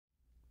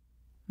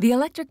The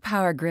electric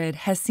power grid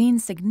has seen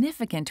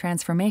significant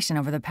transformation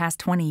over the past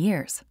 20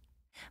 years.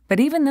 But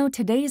even though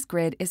today's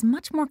grid is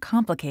much more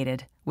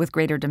complicated, with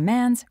greater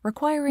demands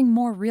requiring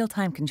more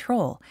real-time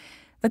control,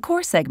 the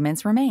core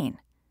segments remain: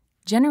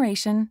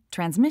 generation,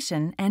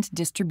 transmission, and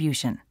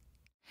distribution.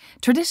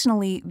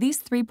 Traditionally, these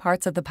three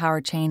parts of the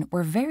power chain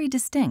were very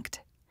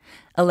distinct.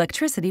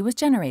 Electricity was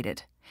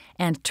generated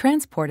and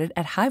transported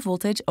at high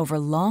voltage over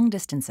long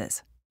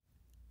distances.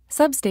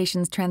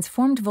 Substations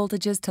transformed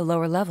voltages to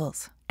lower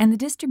levels, and the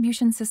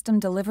distribution system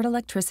delivered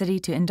electricity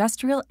to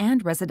industrial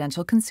and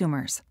residential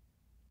consumers.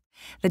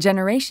 The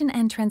generation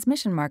and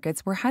transmission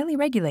markets were highly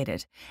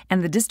regulated,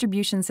 and the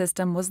distribution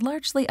system was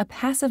largely a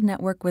passive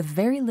network with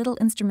very little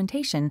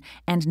instrumentation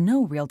and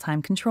no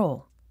real-time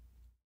control.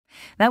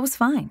 That was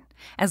fine,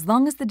 as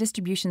long as the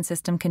distribution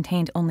system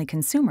contained only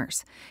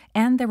consumers,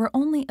 and there were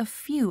only a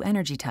few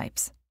energy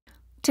types.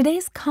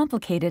 Today's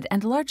complicated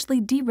and largely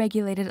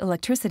deregulated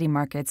electricity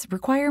markets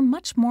require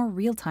much more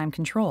real-time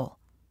control.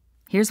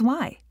 Here's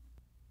why.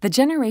 The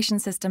generation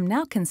system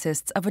now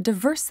consists of a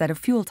diverse set of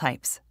fuel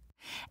types,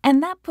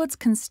 and that puts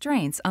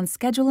constraints on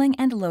scheduling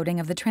and loading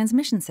of the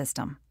transmission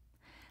system.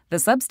 The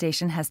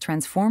substation has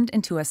transformed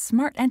into a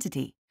smart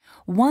entity,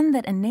 one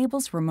that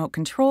enables remote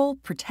control,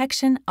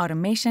 protection,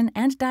 automation,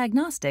 and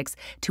diagnostics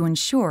to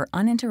ensure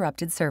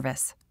uninterrupted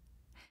service.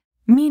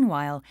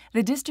 Meanwhile,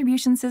 the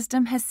distribution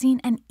system has seen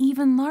an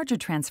even larger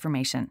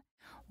transformation,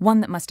 one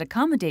that must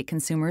accommodate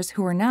consumers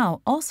who are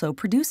now also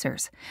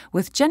producers,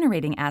 with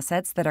generating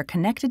assets that are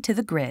connected to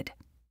the grid.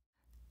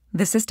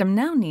 The system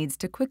now needs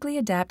to quickly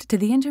adapt to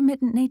the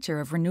intermittent nature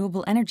of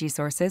renewable energy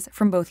sources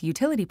from both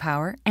utility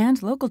power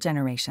and local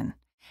generation,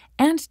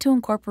 and to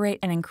incorporate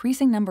an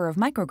increasing number of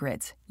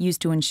microgrids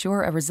used to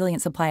ensure a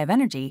resilient supply of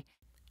energy,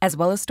 as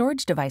well as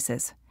storage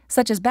devices,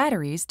 such as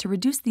batteries, to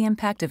reduce the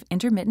impact of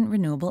intermittent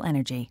renewable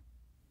energy.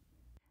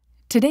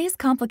 Today's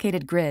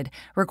complicated grid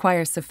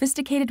requires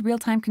sophisticated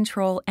real-time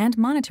control and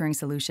monitoring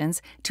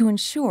solutions to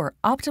ensure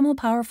optimal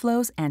power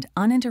flows and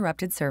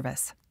uninterrupted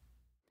service.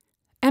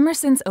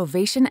 Emerson's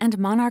Ovation and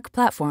Monarch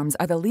platforms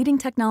are the leading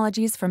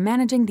technologies for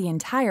managing the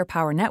entire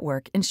power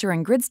network,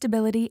 ensuring grid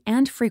stability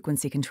and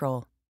frequency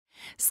control.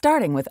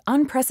 Starting with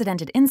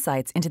unprecedented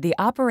insights into the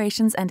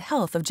operations and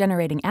health of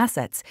generating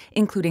assets,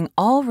 including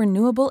all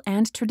renewable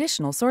and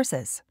traditional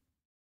sources,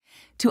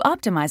 to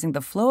optimizing the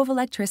flow of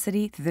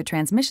electricity through the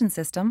transmission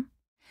system,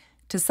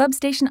 to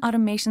substation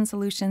automation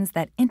solutions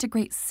that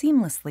integrate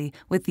seamlessly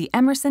with the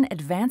Emerson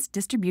Advanced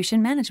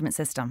Distribution Management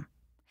System,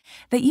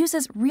 that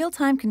uses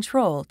real-time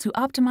control to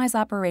optimize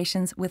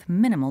operations with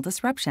minimal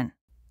disruption,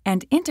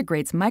 and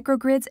integrates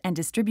microgrids and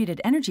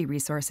distributed energy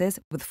resources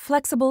with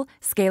flexible,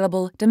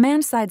 scalable,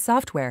 demand-side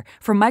software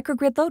for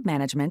microgrid load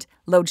management,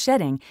 load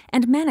shedding,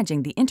 and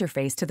managing the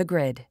interface to the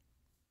grid.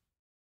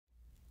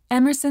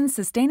 Emerson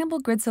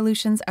Sustainable Grid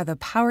Solutions are the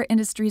power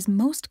industry's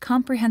most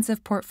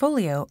comprehensive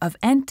portfolio of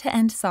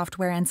end-to-end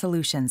software and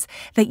solutions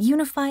that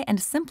unify and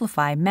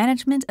simplify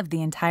management of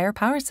the entire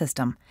power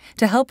system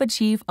to help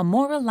achieve a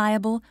more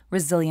reliable,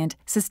 resilient,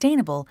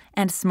 sustainable,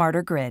 and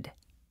smarter grid.